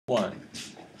One.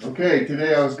 Okay,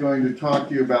 today I was going to talk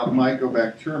to you about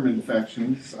Mycobacterium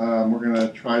infections. We're going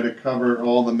to try to cover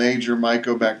all the major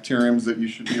mycobacteriums that you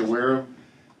should be aware of.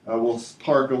 We'll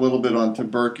park a little bit on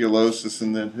tuberculosis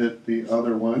and then hit the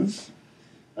other ones.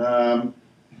 I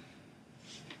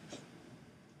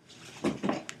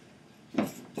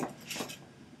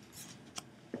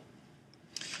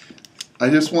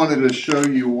just wanted to show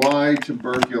you why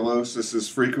tuberculosis is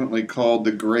frequently called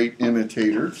the great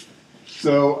imitator.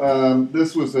 So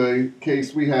this was a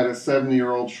case. We had a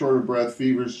 70-year-old, short of breath,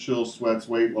 fevers, chills, sweats,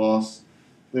 weight loss.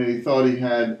 They thought he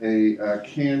had a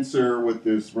cancer with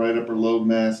this right upper lobe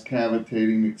mass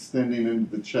cavitating, extending into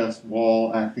the chest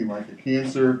wall, acting like a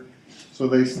cancer. So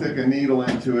they stick a needle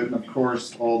into it, and of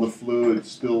course all the fluid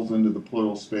spills into the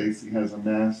pleural space. He has a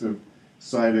massive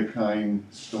cytokine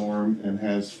storm and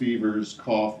has fevers,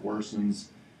 cough worsens,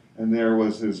 and there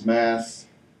was his mass.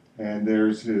 And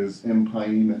there's his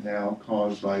empyema now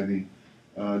caused by the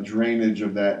drainage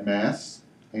of that mass.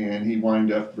 And he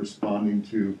wound up responding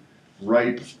to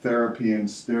ripe therapy and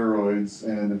steroids,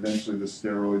 and eventually the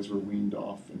steroids were weaned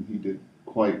off, and he did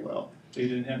quite well. So you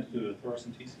didn't have to do a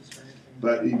thoracentesis or anything?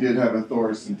 But he did have a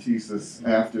thoracentesis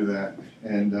after that,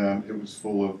 and it was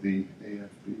full of the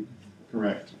AFB.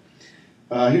 Correct.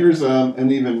 Here's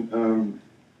an even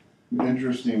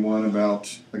interesting one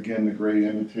about, again, the great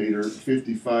imitator.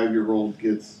 55-year-old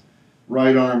gets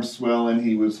right arm swelling.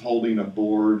 He was holding a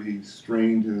board. He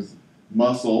strained his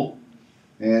muscle,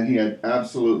 and he had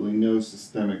absolutely no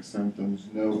systemic symptoms,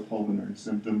 no pulmonary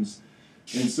symptoms.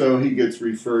 And so he gets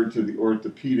referred to the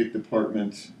orthopedic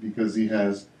department because he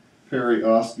has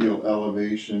periosteal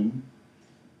elevation.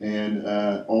 And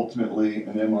ultimately,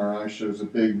 an MRI shows a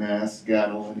big mass,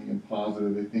 gadolinium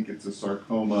positive. They think it's a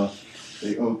sarcoma.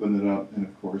 They open it up, and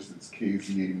of course, it's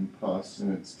caseating pus,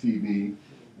 and it's TB. And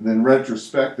then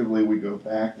retrospectively, we go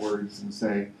backwards and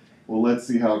say, well, let's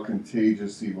see how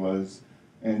contagious he was.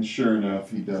 And sure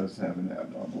enough, he does have an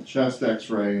abnormal chest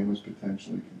x-ray and was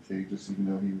potentially contagious, even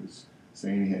though he was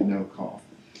saying he had no cough.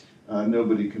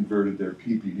 Nobody converted their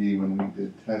PPD when we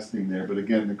did testing there, but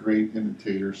again, the great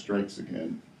imitator strikes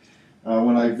again.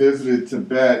 When I visited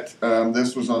Tibet,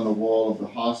 this was on the wall of the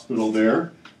hospital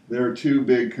there. Their two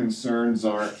big concerns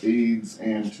are AIDS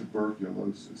and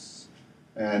tuberculosis.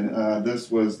 And this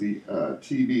was the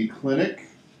TB clinic,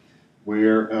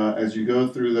 where as you go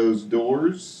through those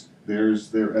doors, there's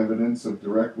their evidence of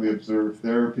directly observed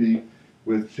therapy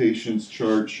with patients'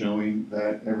 charts showing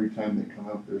that every time they come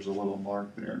up, there's a little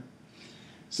mark there.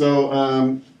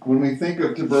 So when we think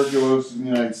of tuberculosis in the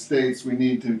United States, we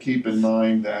need to keep in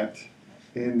mind that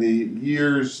in the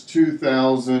years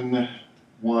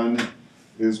 2001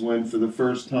 is when, for the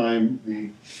first time,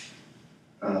 the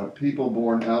people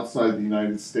born outside the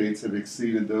United States have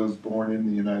exceeded those born in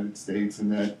the United States,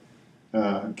 and that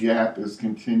gap is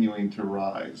continuing to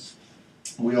rise.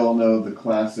 We all know the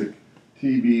classic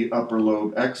TB upper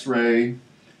lobe x-ray,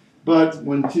 but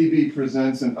when TB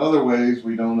presents in other ways,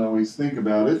 we don't always think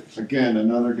about it. Again,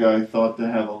 another guy thought to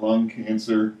have a lung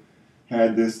cancer,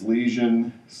 had this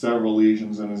lesion, several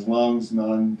lesions in his lungs,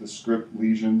 nondescript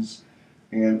lesions,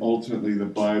 and ultimately the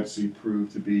biopsy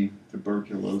proved to be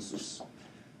tuberculosis.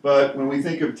 But when we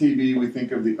think of TB, we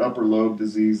think of the upper lobe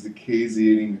disease, the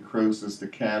caseating necrosis, the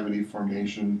cavity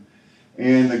formation,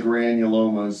 and the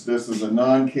granulomas. This is a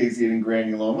non-caseating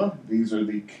granuloma. These are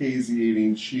the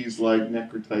caseating cheese-like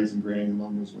necrotizing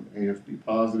granulomas with AFB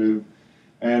positive.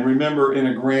 And remember, in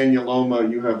a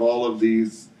granuloma, you have all of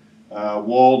these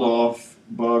walled-off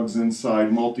bugs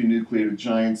inside, multinucleated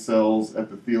giant cells,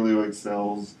 epithelioid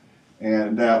cells,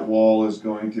 and that wall is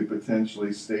going to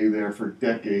potentially stay there for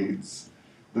decades.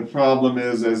 The problem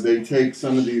is, as they take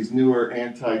some of these newer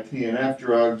anti-TNF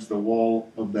drugs, the wall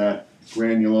of that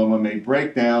granuloma may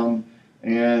break down,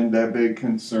 and that big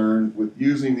concern with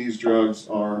using these drugs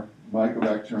are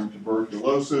Mycobacterium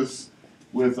tuberculosis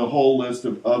with a whole list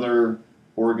of other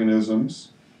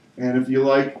organisms. And if you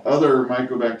like other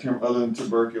Mycobacterium other than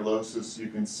tuberculosis, you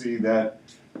can see that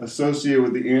associated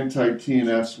with the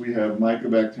anti-TNFs, we have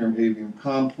Mycobacterium avium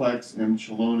complex, M.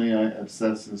 chelonae,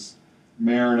 abscessus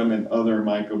marinum, and other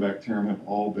Mycobacterium have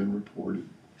all been reported.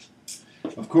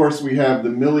 Of course, we have the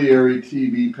miliary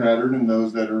TB pattern in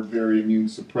those that are very immune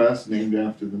suppressed, named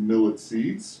after the millet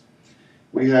seeds.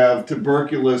 We have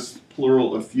tuberculous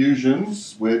pleural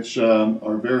effusions, which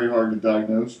are very hard to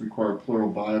diagnose, require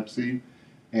pleural biopsy,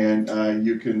 and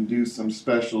you can do some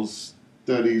special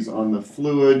studies on the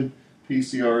fluid.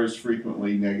 PCR is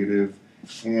frequently negative,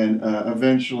 and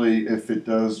eventually, if it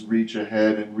does reach a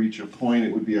head and reach a point,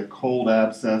 it would be a cold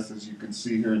abscess, as you can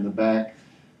see here in the back.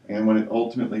 And when it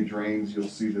ultimately drains, you'll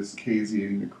see this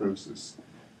caseating necrosis.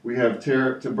 We have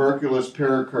tuberculous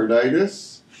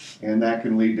pericarditis, and that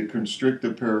can lead to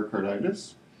constrictive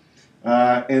pericarditis.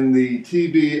 In the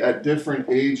TB at different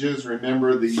ages,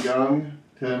 remember the young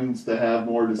tends to have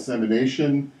more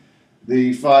dissemination.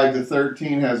 The 5 to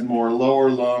 13 has more lower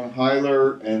lung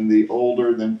hilar, and the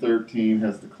older than 13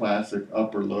 has the classic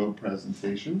upper lobe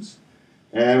presentations.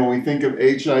 And when we think of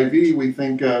HIV, we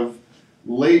think of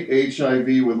late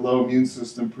HIV with low immune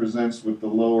system presents with the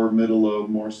lower middle lobe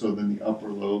more so than the upper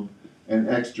lobe, and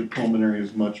extrapulmonary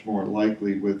is much more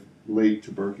likely with late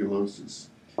tuberculosis.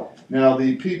 Now,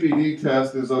 the PPD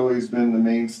test has always been the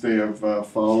mainstay of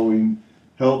following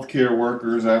healthcare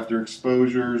workers after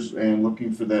exposures and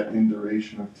looking for that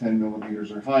induration of 10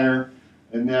 millimeters or higher.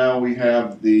 And now we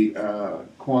have the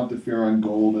quantiferon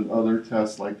gold and other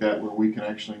tests like that where we can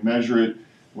actually measure it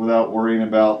without worrying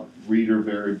about reader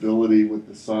variability with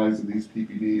the size of these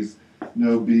PPDs,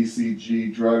 no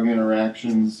BCG drug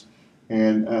interactions,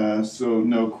 and so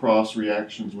no cross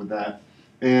reactions with that.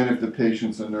 And if the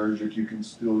patient's allergic, you can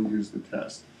still use the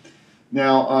test.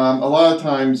 Now, a lot of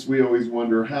times we always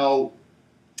wonder how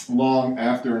long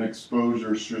after an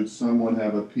exposure should someone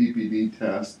have a PPD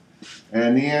test?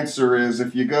 And the answer is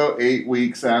if you go 8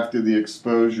 weeks after the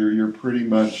exposure, you're pretty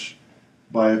much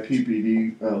by a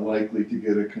PPD likely to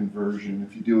get a conversion.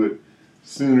 If you do it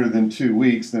sooner than 2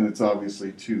 weeks, then it's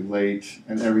obviously too late,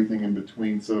 and everything in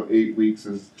between. So 8 weeks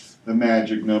is the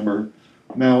magic number.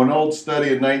 Now, an old study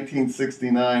in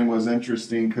 1969 was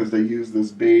interesting because they used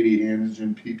this Beatty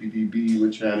antigen PPDB,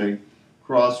 which had a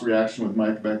cross reaction with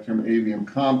Mycobacterium avium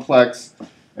complex,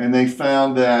 and they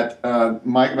found that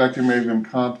Mycobacterium avium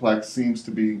complex seems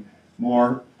to be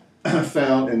more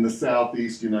found in the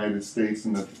southeast United States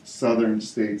and the southern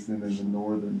states than in the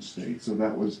northern states. So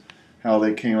that was how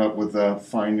they came up with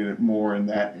finding it more in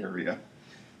that area.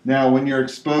 Now, when you're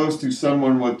exposed to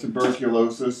someone with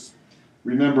tuberculosis,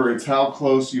 remember it's how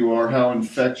close you are, how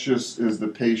infectious is the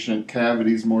patient,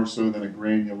 cavities more so than a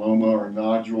granuloma or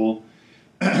nodule.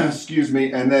 Excuse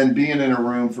me, and then being in a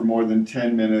room for more than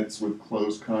 10 minutes with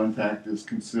close contact is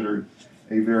considered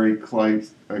a very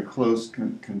close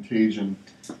contagion.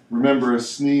 Remember, a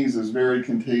sneeze is very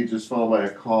contagious, followed by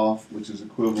a cough, which is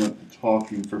equivalent to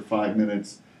talking for 5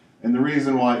 minutes. And the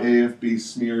reason why AFB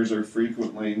smears are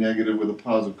frequently negative with a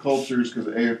positive culture is because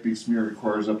an AFB smear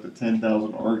requires up to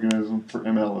 10,000 organisms per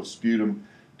ml of sputum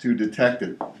to detect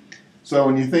it. So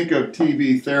when you think of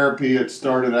TB therapy, it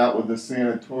started out with the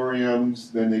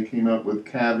sanatoriums, then they came up with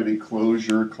cavity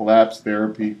closure, collapse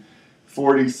therapy.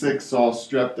 46 saw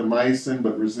streptomycin,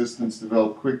 but resistance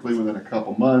developed quickly within a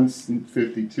couple months.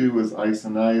 52 was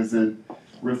isoniazid,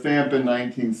 rifampin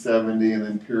 1970, and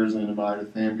then pyrazinamide,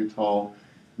 ethambutol.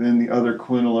 Then the other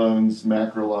quinolones,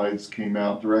 macrolides came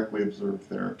out, directly observed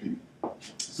therapy.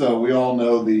 So we all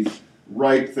know the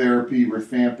right therapy,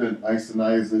 rifampin,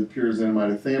 isoniazid,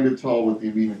 pyrazinamide, ethambutol with the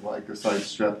aminoglycoside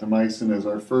streptomycin as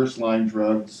our first-line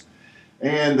drugs.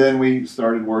 And then we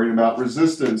started worrying about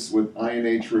resistance with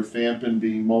INH rifampin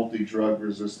being multi-drug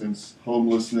resistance,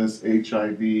 homelessness,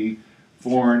 HIV,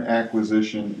 foreign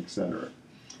acquisition, etc.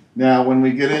 Now, when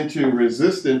we get into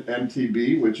resistant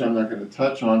MTB, which I'm not going to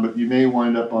touch on, but you may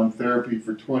wind up on therapy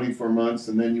for 24 months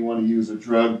and then you want to use a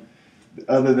drug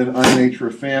other than INH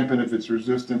rifampin if it's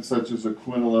resistant, such as a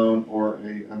quinolone or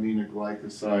a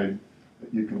aminoglycoside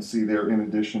that you can see there in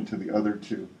addition to the other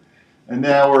two. And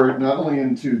now we're not only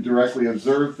into directly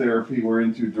observed therapy, we're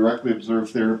into directly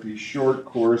observed therapy short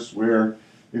course where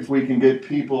if we can get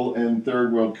people in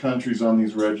third world countries on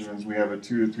these regimens, we have a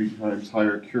 2 to 3 times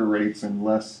higher cure rates and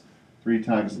 3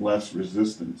 times less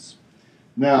resistance.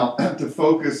 Now, to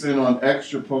focus in on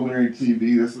extrapulmonary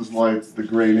TB, this is why it's the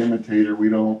great imitator. We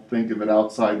don't think of it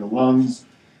outside the lungs.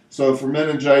 So for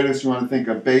meningitis, you want to think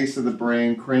of base of the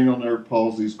brain, cranial nerve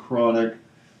palsies, chronic,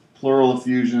 pleural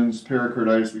effusions,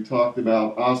 pericarditis we talked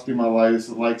about,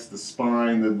 osteomyelitis, it likes the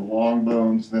spine, then the long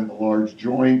bones, then the large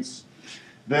joints.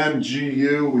 Then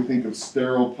GU, we think of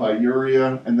sterile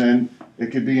pyuria, and then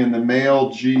it could be in the male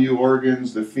GU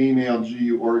organs, the female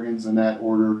GU organs in that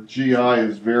order. GI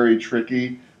is very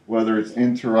tricky, whether it's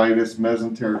enteritis,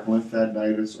 mesenteric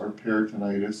lymphadenitis, or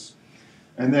peritonitis.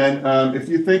 And then if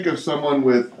you think of someone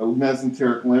with a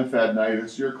mesenteric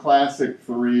lymphadenitis, your classic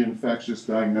 3 infectious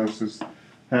diagnoses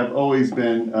have always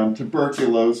been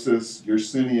tuberculosis,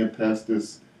 Yersinia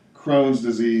pestis, Crohn's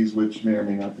disease, which may or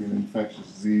may not be an infectious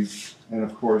disease, and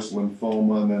of course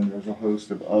lymphoma, and then there's a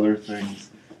host of other things.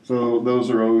 So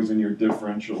those are always in your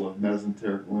differential of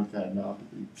mesenteric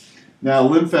lymphadenopathy. Now,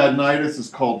 lymphadenitis is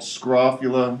called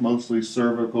scrofula, mostly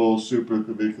cervical,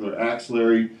 supraclavicular,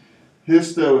 axillary.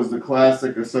 Histo is the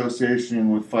classic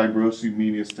association with fibrosing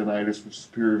mediastinitis, which is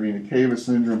superior vena cava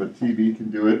syndrome, but TB can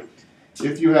do it.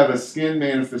 If you have a skin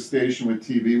manifestation with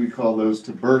TB, we call those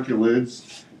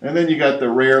tuberculids. And then you got the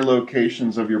rare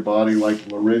locations of your body like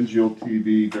laryngeal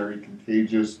TB, very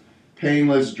contagious,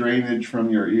 painless drainage from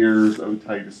your ears,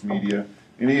 otitis media,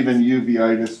 and even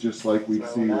uveitis, just like we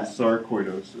see with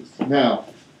sarcoidosis. Now,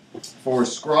 for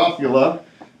scrofula,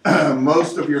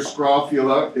 most of your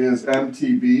scrofula is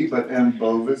MTB, but M.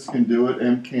 bovis can do it,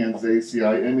 M.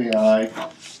 canzaceae, MAI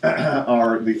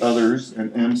are the others,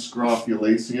 and M.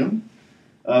 scrofulaceum.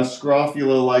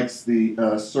 Scrofula likes the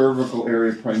cervical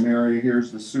area primarily.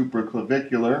 Here's the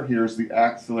supraclavicular. Here's the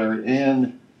axillary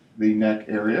and the neck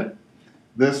area.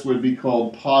 This would be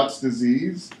called Pott's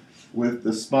disease with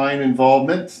the spine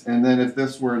involvement. And then if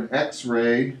this were an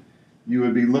X-ray, you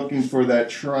would be looking for that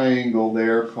triangle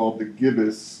there called the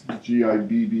gibbus,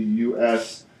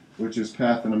 Gibbus, which is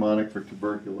pathognomonic for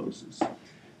tuberculosis.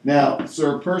 Now,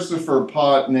 Sir Percifer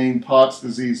Pott named Pott's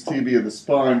disease TB of the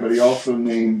spine, but he also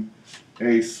named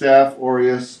a Staph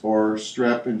aureus or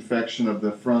strep infection of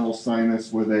the frontal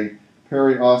sinus with a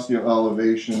periosteal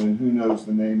elevation, and who knows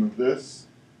the name of this?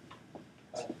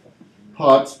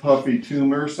 Pott's puffy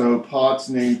tumor. So Pott's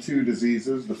named two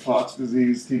diseases, the Pott's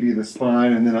disease, TB of the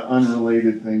spine, and then an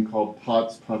unrelated thing called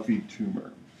Pott's puffy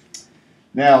tumor.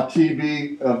 Now,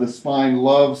 TB of the spine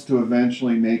loves to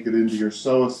eventually make it into your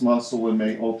psoas muscle and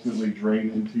may ultimately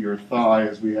drain into your thigh,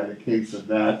 as we had a case of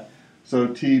that. So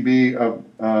TB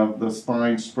of the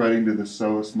spine spreading to the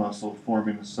psoas muscle,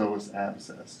 forming a psoas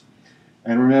abscess.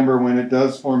 And remember, when it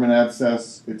does form an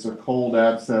abscess, it's a cold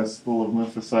abscess full of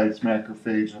lymphocytes,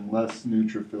 macrophage, and less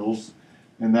neutrophils.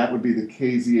 And that would be the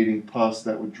caseating pus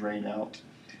that would drain out.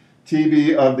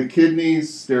 TB of the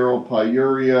kidneys, sterile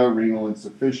pyuria, renal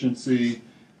insufficiency,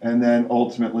 and then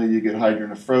ultimately you get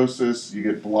hydronephrosis, you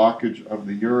get blockage of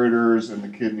the ureters, and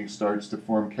the kidney starts to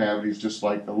form cavities just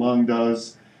like the lung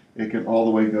does. It can all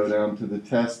the way go down to the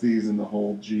testes and the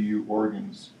whole GU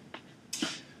organs.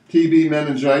 TB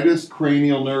meningitis,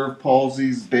 cranial nerve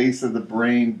palsies, base of the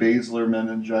brain, basilar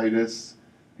meningitis,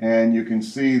 and you can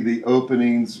see the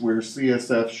openings where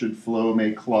CSF should flow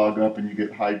may clog up and you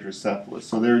get hydrocephalus.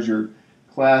 So there's your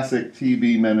classic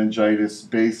TB meningitis,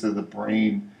 base of the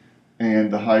brain,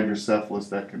 and the hydrocephalus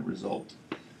that can result.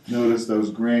 Notice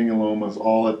those granulomas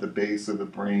all at the base of the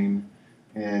brain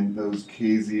and those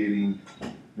caseating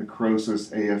necrosis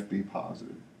AFB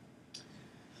positive.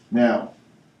 Now,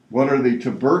 what are the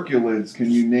tuberculids?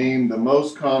 Can you name the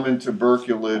most common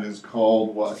tuberculid is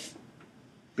called what?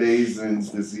 Bazin's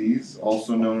disease,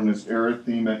 also known as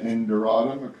erythema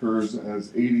induratum, occurs as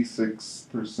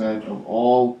 86% of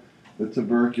all the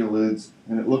tuberculids,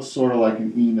 and it looks sort of like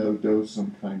an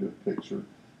enodosum kind of picture.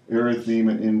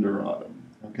 Erythema induratum,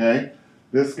 okay?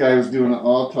 This guy was doing an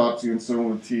autopsy on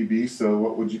someone with TB, so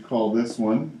what would you call this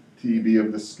one? TB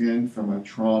of the skin from a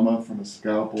trauma, from a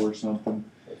scalpel or something.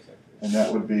 And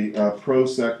that would be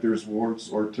prosector's warts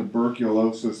or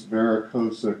tuberculosis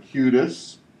varicosa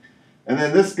cutis. And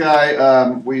then this guy,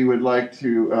 we would like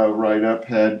to write up,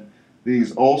 had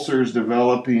these ulcers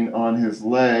developing on his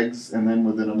legs, and then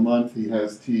within a month he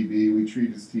has TB. We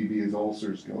treat his TB, his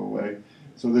ulcers go away.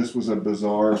 So this was a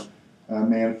bizarre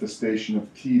manifestation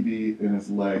of TB in his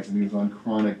legs, and he was on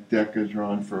chronic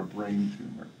Decadron for a brain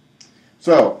tumor.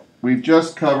 So we've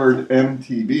just covered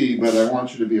MTB, but I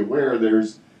want you to be aware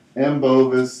there's M.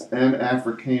 bovis, M.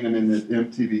 africanum in the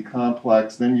MTB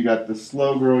complex. Then you got the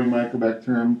slow-growing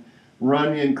Mycobacterium.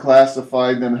 Runyon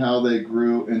classified them how they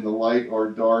grew in the light or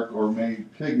dark or made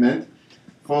pigment.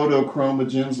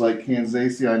 Photochromogens like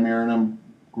Canzaceae marinum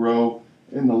grow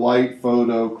in the light,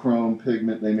 photochrome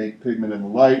pigment. They make pigment in the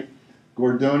light.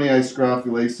 Gordonii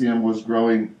scrofulaceum was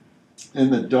growing in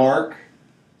the dark,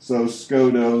 so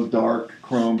scoto, dark,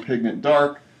 chrome, pigment,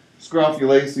 dark.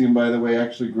 Scrofulaceum, by the way,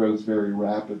 actually grows very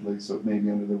rapidly, so it may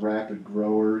be under the rapid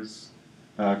growers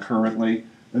currently.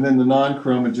 And then the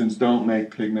non-chromogens don't make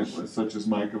pigment, such as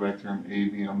Mycobacterium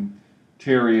avium,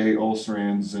 Terrier,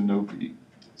 ulcerans, Xenopi.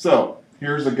 So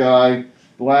here's a guy,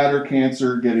 bladder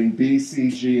cancer, getting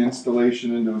BCG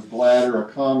installation into his bladder,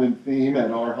 a common theme at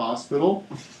our hospital,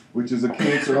 which is a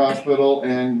cancer hospital.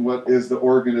 And what is the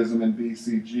organism in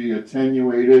BCG?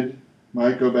 Attenuated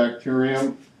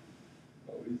Mycobacterium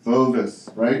bovis,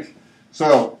 right?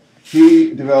 So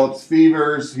he develops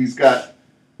fevers. He's got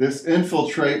this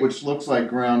infiltrate, which looks like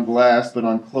ground glass, but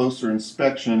on closer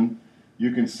inspection,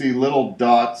 you can see little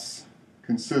dots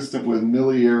consistent with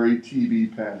miliary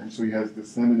TB patterns. So he has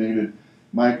disseminated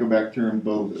Mycobacterium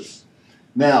bovis.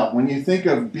 Now, when you think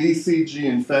of BCG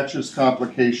infectious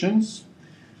complications,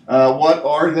 What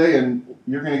are they? And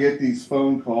you're going to get these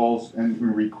phone calls and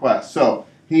requests. So,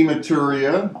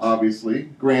 hematuria, obviously,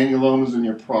 granulomas in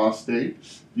your prostate.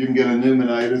 You can get a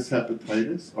pneumonitis,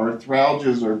 hepatitis.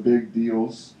 Arthralgias are big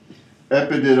deals.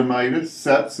 Epididymitis,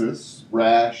 sepsis,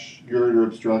 rash, ureter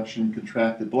obstruction,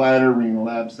 contracted bladder, renal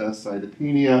abscess,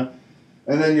 cytopenia.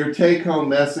 And then your take-home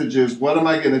message is, what am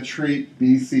I going to treat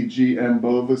BCG M.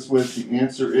 bovis with? The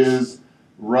answer is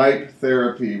RIPE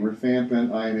therapy, rifampin,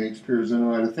 INH,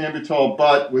 pyrazinamide, ethambutol,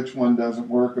 but which one doesn't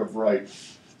work of RIPE?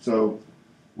 So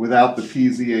without the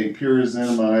PZA,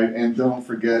 pyrazinamide, and don't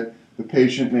forget, the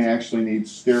patient may actually need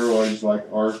steroids, like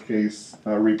our case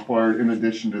required, in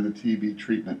addition to the TB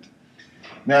treatment.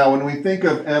 Now, when we think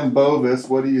of M. bovis,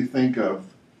 what do you think of?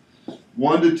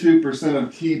 1 to 2% of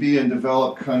TB in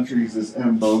developed countries is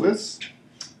M. bovis.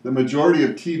 The majority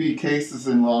of TB cases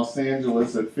in Los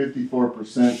Angeles at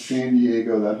 54%, San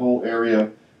Diego, that whole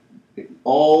area,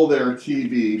 all their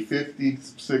TB,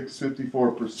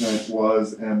 54%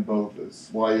 was M. bovis.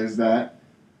 Why is that?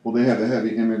 Well, they have a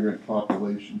heavy immigrant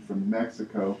population from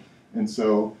Mexico, and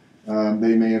so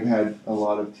they may have had a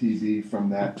lot of TB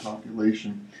from that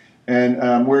population.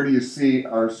 And where do you see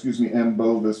M.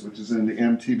 bovis, which is in the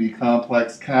MTB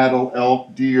complex? Cattle,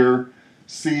 elk, deer,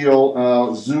 seal,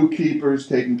 zookeepers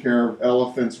taking care of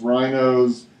elephants,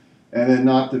 rhinos, and then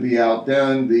not to be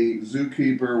outdone, the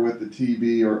zookeeper with the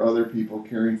TB or other people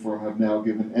caring for him have now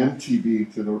given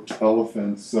MTB to the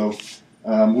elephants. So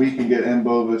we can get M.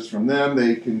 bovis from them,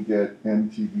 they can get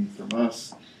MTB from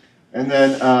us. And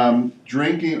then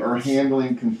drinking or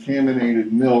handling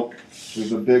contaminated milk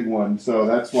is a big one. So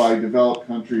that's why developed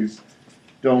countries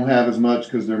don't have as much,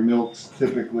 because their milks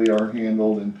typically are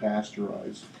handled and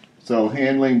pasteurized. So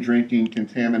handling, drinking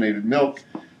contaminated milk.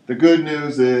 The good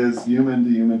news is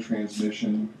human-to-human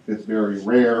transmission is very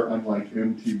rare, unlike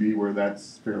MTB where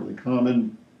that's fairly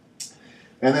common.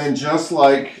 And then just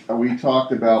like we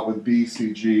talked about with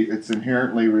BCG, it's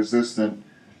inherently resistant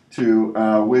to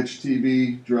which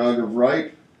TB drug of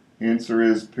RIPE? Answer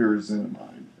is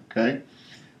pyrazinamide. Okay.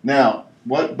 Now,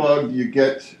 what bug do you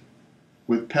get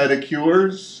with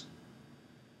pedicures?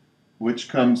 Which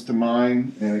comes to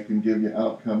mind, and it can give you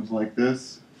outcomes like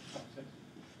this?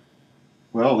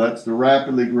 Well, that's the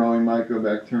rapidly growing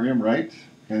Mycobacterium, right?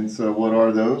 And so what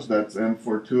are those? That's M.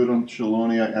 fortuitum,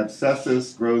 Chelonia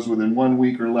abscessus, grows within 1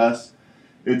 week or less.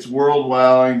 It's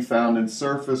worldwide, found in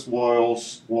surface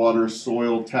water,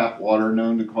 soil, tap water,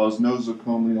 known to cause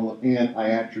nosocomial and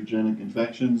iatrogenic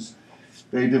infections.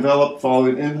 They develop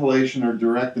following inhalation or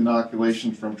direct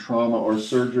inoculation from trauma or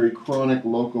surgery, chronic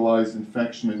localized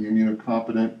infection in the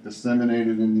immunocompetent,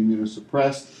 disseminated in the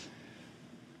immunosuppressed.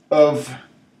 Of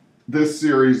this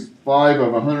series, 5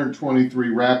 of 123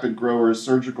 rapid growers,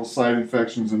 surgical site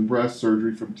infections and breast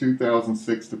surgery from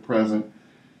 2006 to present.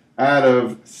 Out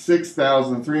of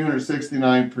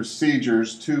 6,369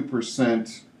 procedures,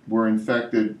 2% were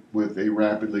infected with a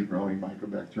rapidly growing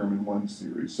Mycobacterium in one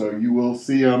series. So you will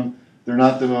see them. They're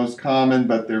not the most common,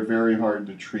 but they're very hard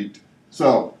to treat.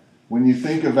 So when you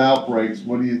think of outbreaks,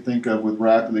 what do you think of with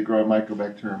rapidly growing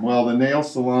Mycobacterium? Well, the nail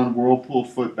salon whirlpool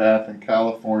foot bath in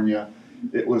California,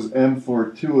 it was M.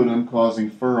 fortuitum causing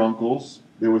furuncles.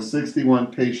 There were 61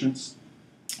 patients.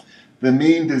 The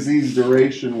mean disease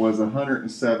duration was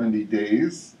 170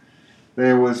 days.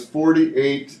 There was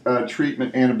 48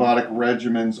 treatment antibiotic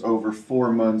regimens over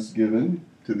 4 months given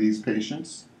to these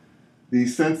patients. The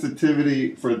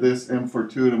sensitivity for this M.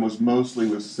 fortuitum was mostly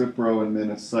with Cipro and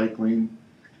minocycline.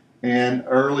 And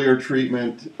earlier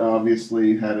treatment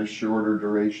obviously had a shorter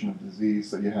duration of disease,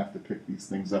 so you have to pick these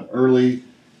things up early.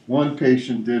 One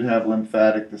patient did have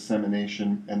lymphatic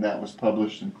dissemination, and that was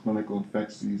published in Clinical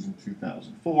Infectious Disease in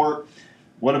 2004.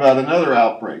 What about another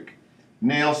outbreak?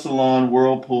 Nail salon,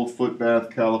 whirlpool, foot bath,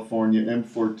 California, M.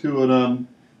 fortuitum,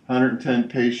 110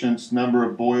 patients, number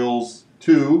of boils,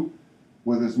 2,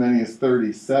 with as many as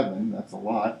 37, that's a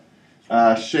lot.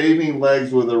 Shaving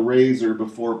legs with a razor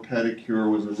before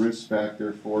pedicure was a risk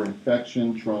factor for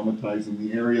infection, traumatizing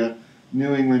the area.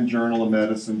 New England Journal of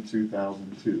Medicine,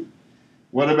 2002.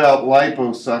 What about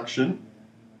liposuction?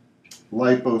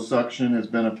 Liposuction has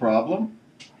been a problem.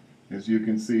 As you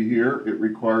can see here, it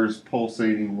requires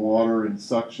pulsating water and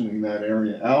suctioning that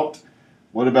area out.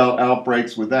 What about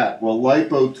outbreaks with that? Well,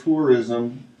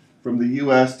 lipotourism from the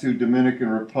U.S. to Dominican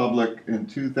Republic in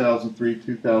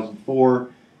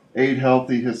 2003-2004, 8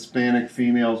 healthy Hispanic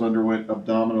females underwent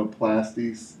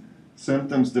abdominoplasties.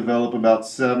 Symptoms develop about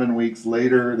 7 weeks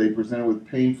later. They presented with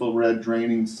painful red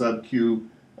draining sub-Q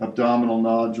abdominal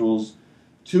nodules.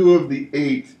 2 of the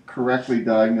 8 correctly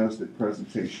diagnosed at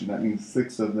presentation. That means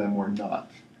 6 of them were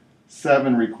not.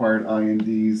 7 required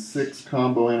INDs, 6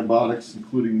 combo antibiotics,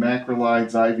 including macrolides,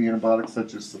 IV antibiotics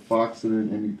such as cefoxitin,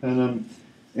 imipenem,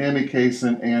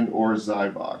 amikacin, and or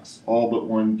Zyvox. All but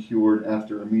 1 cured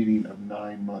after a meeting of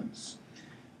 9 months.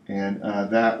 And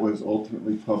that was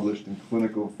ultimately published in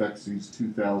Clinical Infections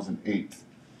 2008.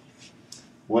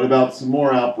 What about some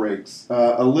more outbreaks?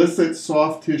 Illicit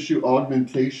soft tissue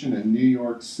augmentation in New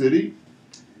York City.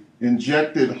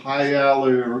 Injected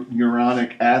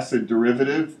hyaluronic acid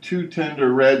derivative. 2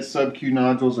 tender red subcu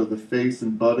nodules of the face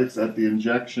and buttocks at the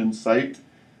injection site.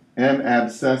 M.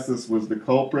 abscessus was the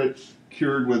culprit.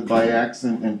 Cured with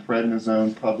Biaxin and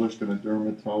prednisone, published in a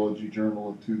dermatology journal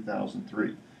of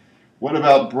 2003. What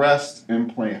about breast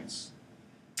implants?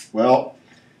 Well,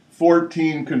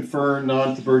 14 confirmed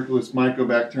non-tuberculous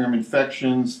Mycobacterium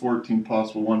infections, 14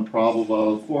 possible, 1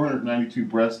 probable, 492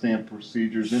 breast implant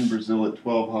procedures in Brazil at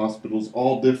 12 hospitals,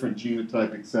 all different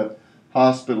genotype except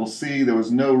Hospital C. There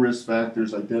was no risk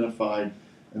factors identified,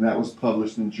 and that was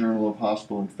published in Journal of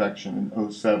Hospital Infection in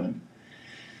 2007.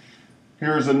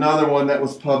 Here's another one that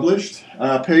was published.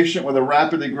 A patient with a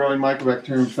rapidly growing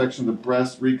Mycobacterium infection of the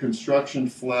breast, reconstruction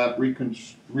flap,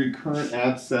 recurrent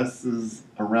abscesses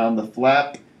around the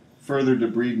flap, further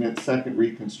debridement, second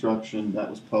reconstruction.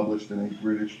 That was published in a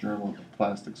British Journal of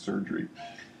Plastic Surgery.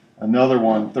 Another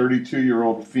one,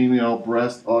 32-year-old female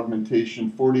breast augmentation,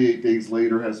 48 days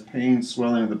later has pain,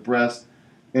 swelling of the breast.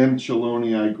 M.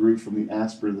 chelonii grew from the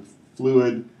aspirated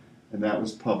fluid, and that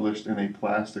was published in a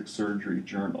plastic surgery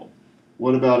journal.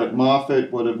 What about at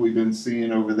Moffitt? What have we been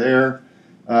seeing over there?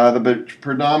 The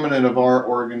predominant of our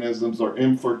organisms are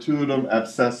Infortutum,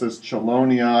 Abscessus,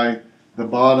 Chelonii. The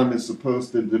bottom is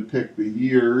supposed to depict the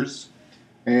years.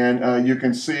 And you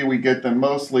can see we get them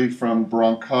mostly from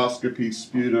bronchoscopy,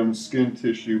 sputum, skin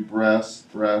tissue, breast,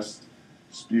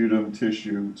 sputum,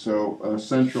 tissue. So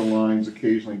central lines,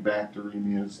 occasionally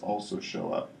bacteremias also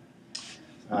show up.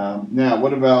 Now,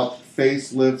 what about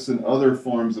facelifts and other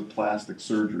forms of plastic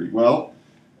surgery? Well,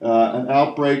 an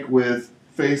outbreak with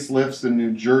facelifts in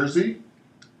New Jersey,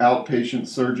 outpatient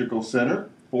surgical center,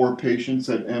 4 patients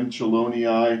at M.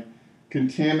 chelonii,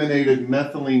 contaminated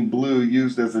methylene blue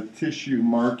used as a tissue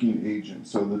marking agent.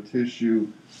 So the tissue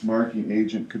marking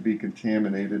agent could be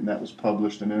contaminated, and that was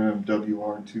published in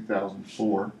MMWR in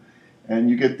 2004. And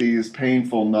you get these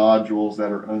painful nodules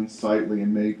that are unsightly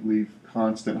and may leave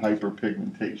constant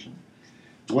hyperpigmentation.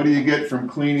 What do you get from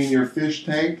cleaning your fish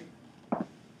tank?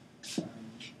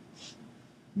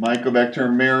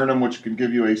 Mycobacterium marinum, which can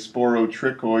give you a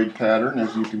sporotrichoid pattern,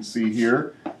 as you can see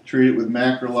here. Treat it with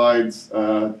macrolides,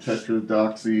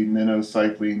 tetradoxy,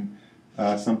 minocycline,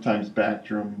 sometimes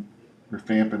Bactrim,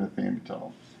 rifampin,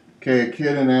 ethambutol. Okay, a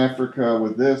kid in Africa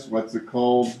with this, what's it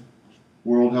called?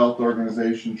 World Health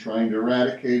Organization trying to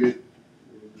eradicate it.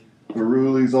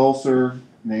 Burulli's ulcer,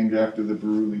 named after the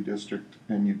Buruli district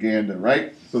in Uganda,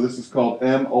 right? So this is called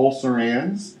M.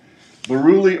 ulcerans.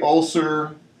 Buruli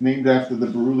ulcer, named after the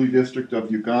Buruli district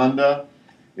of Uganda.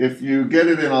 If you get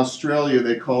it in Australia,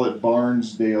 they call it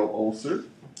Barnsdale ulcer.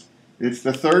 It's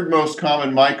the 3rd most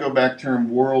common mycobacterium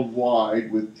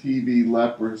worldwide, with TB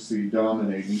leprosy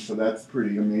dominating, so that's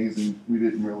pretty amazing. We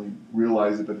didn't really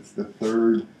realize it, but it's the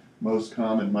 3rd most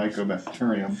common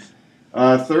mycobacterium.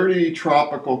 30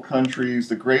 tropical countries.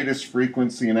 The greatest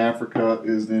frequency in Africa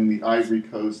is in the Ivory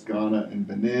Coast, Ghana, and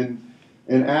Benin.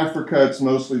 In Africa, it's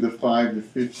mostly the 5 to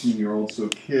 15-year-olds, so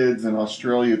kids. In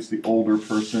Australia, it's the older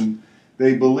person.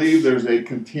 They believe there's a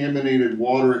contaminated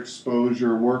water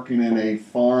exposure working in a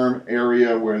farm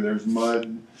area where there's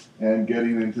mud and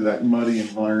getting into that muddy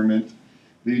environment.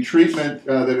 The treatment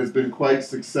that has been quite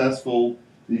successful,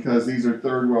 because these are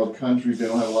 3rd world countries, they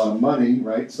don't have a lot of money,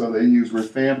 right? So they use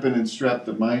rifampin and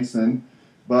streptomycin.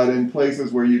 But in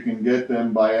places where you can get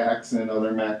them, Biaxin,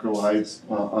 other macrolides,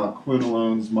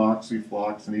 quinolones,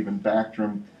 moxiflox, and even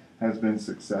Bactrim has been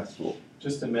successful.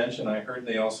 Just to mention, I heard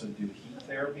they also do heat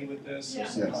therapy with this. So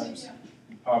sometimes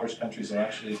impoverished countries are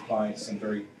actually applying some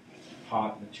very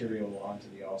hot material onto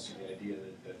the ulcer. The idea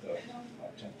that the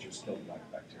temperatures kill the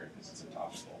mycobacteria because it's a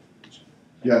topical agent.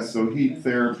 Yes, so heat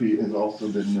therapy has also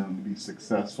been known to be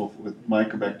successful with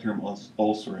Mycobacterium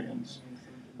ulcerans.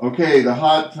 Okay, the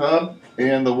hot tub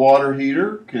and the water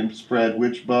heater can spread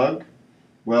which bug?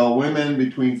 Well, women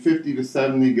between 50 to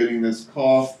 70 getting this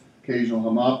cough,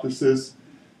 occasional hemoptysis,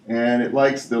 and it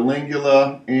likes the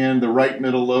lingula and the right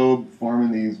middle lobe,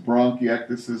 forming these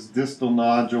bronchiectasis, distal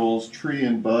nodules, tree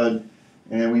and bud,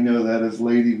 and we know that as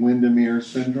Lady Windermere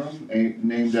syndrome,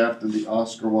 named after the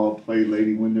Oscar Wilde play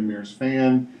Lady Windermere's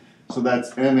Fan. So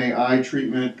that's MAI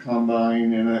treatment,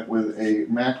 combining it with a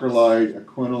macrolide, a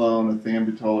quinolone, a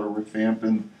ethambutol, or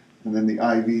rifampin and then the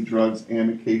IV drugs,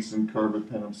 amikacin,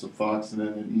 carbapenem,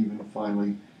 sulfoxamine, and even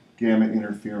finally gamma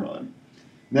interferon.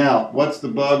 Now, what's the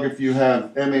bug if you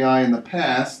have MAI in the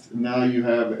past? Now you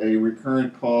have a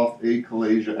recurrent cough,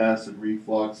 achalasia, acid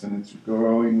reflux, and it's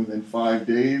growing within 5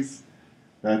 days.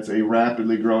 That's a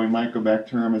rapidly growing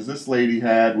Mycobacterium, as this lady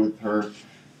had with her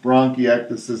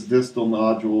bronchiectasis, distal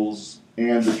nodules,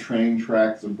 and the train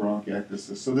tracts of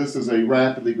bronchiectasis. So this is a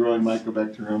rapidly growing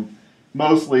Mycobacterium,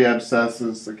 mostly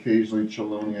abscessus, occasionally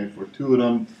Chelonia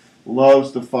fortuitum,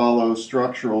 loves to follow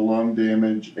structural lung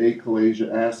damage,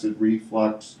 achalasia, acid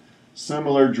reflux.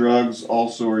 Similar drugs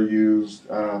also are used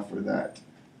for that.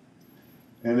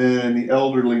 And then in the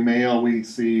elderly male, we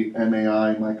see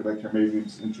MAI, Mycobacterium avium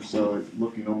intracellular,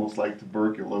 looking almost like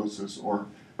tuberculosis or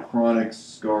chronic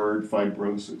scarred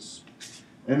fibrosis.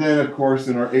 And then, of course,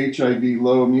 in our HIV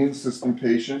low immune system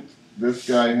patient, this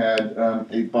guy had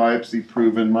a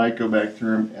biopsy-proven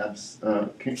Mycobacterium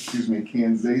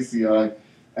canzaceae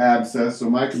abscess. So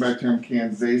Mycobacterium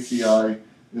canzaceae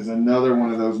is another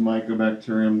one of those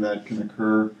Mycobacterium that can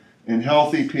occur in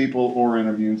healthy people or in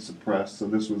immune suppressed. So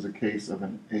this was a case of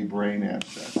a brain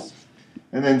abscess.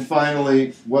 And then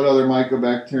finally, what other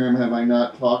Mycobacterium have I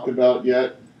not talked about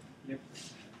yet? Yep.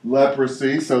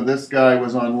 Leprosy. So this guy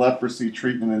was on leprosy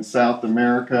treatment in South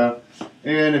America.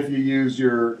 And if you use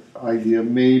your idea,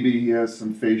 maybe he has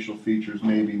some facial features,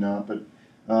 maybe not, but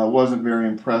wasn't very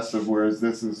impressive, whereas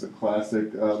this is a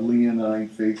classic leonine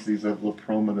facies of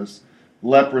lepromatous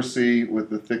leprosy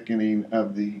with the thickening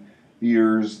of the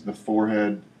ears, the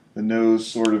forehead, the nose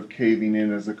sort of caving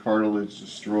in as the cartilage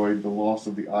destroyed, the loss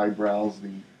of the eyebrows,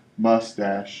 the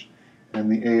mustache, and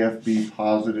the AFB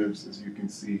positives, as you can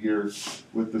see here,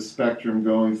 with the spectrum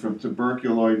going from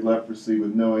tuberculoid leprosy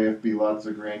with no AFB, lots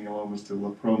of granulomas, to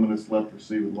lepromatous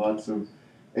leprosy with lots of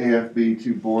AFB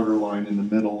to borderline in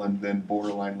the middle, and then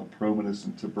borderline lepromatous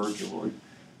and tuberculoid.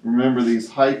 Remember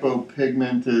these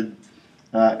hypopigmented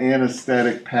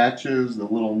anesthetic patches, the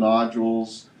little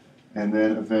nodules, and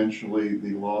then eventually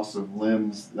the loss of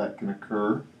limbs that can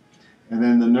occur. And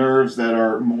then the nerves that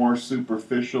are more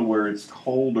superficial, where it's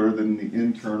colder than the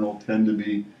internal, tend to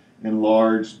be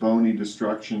enlarged. Bony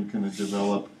destruction can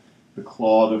develop, the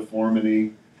claw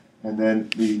deformity, and then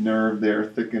the nerve there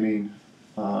thickening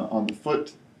on the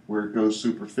foot where it goes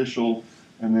superficial,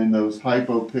 and then those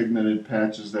hypopigmented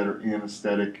patches that are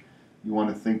anesthetic, you want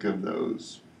to think of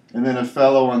those. And then a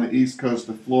fellow on the east coast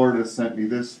of Florida sent me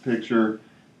this picture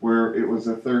where it was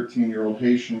a 13-year-old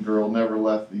Haitian girl, never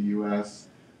left the U.S.,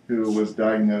 who was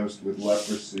diagnosed with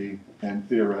leprosy and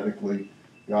theoretically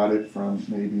got it from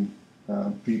maybe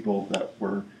people that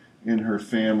were in her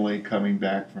family coming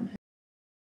back from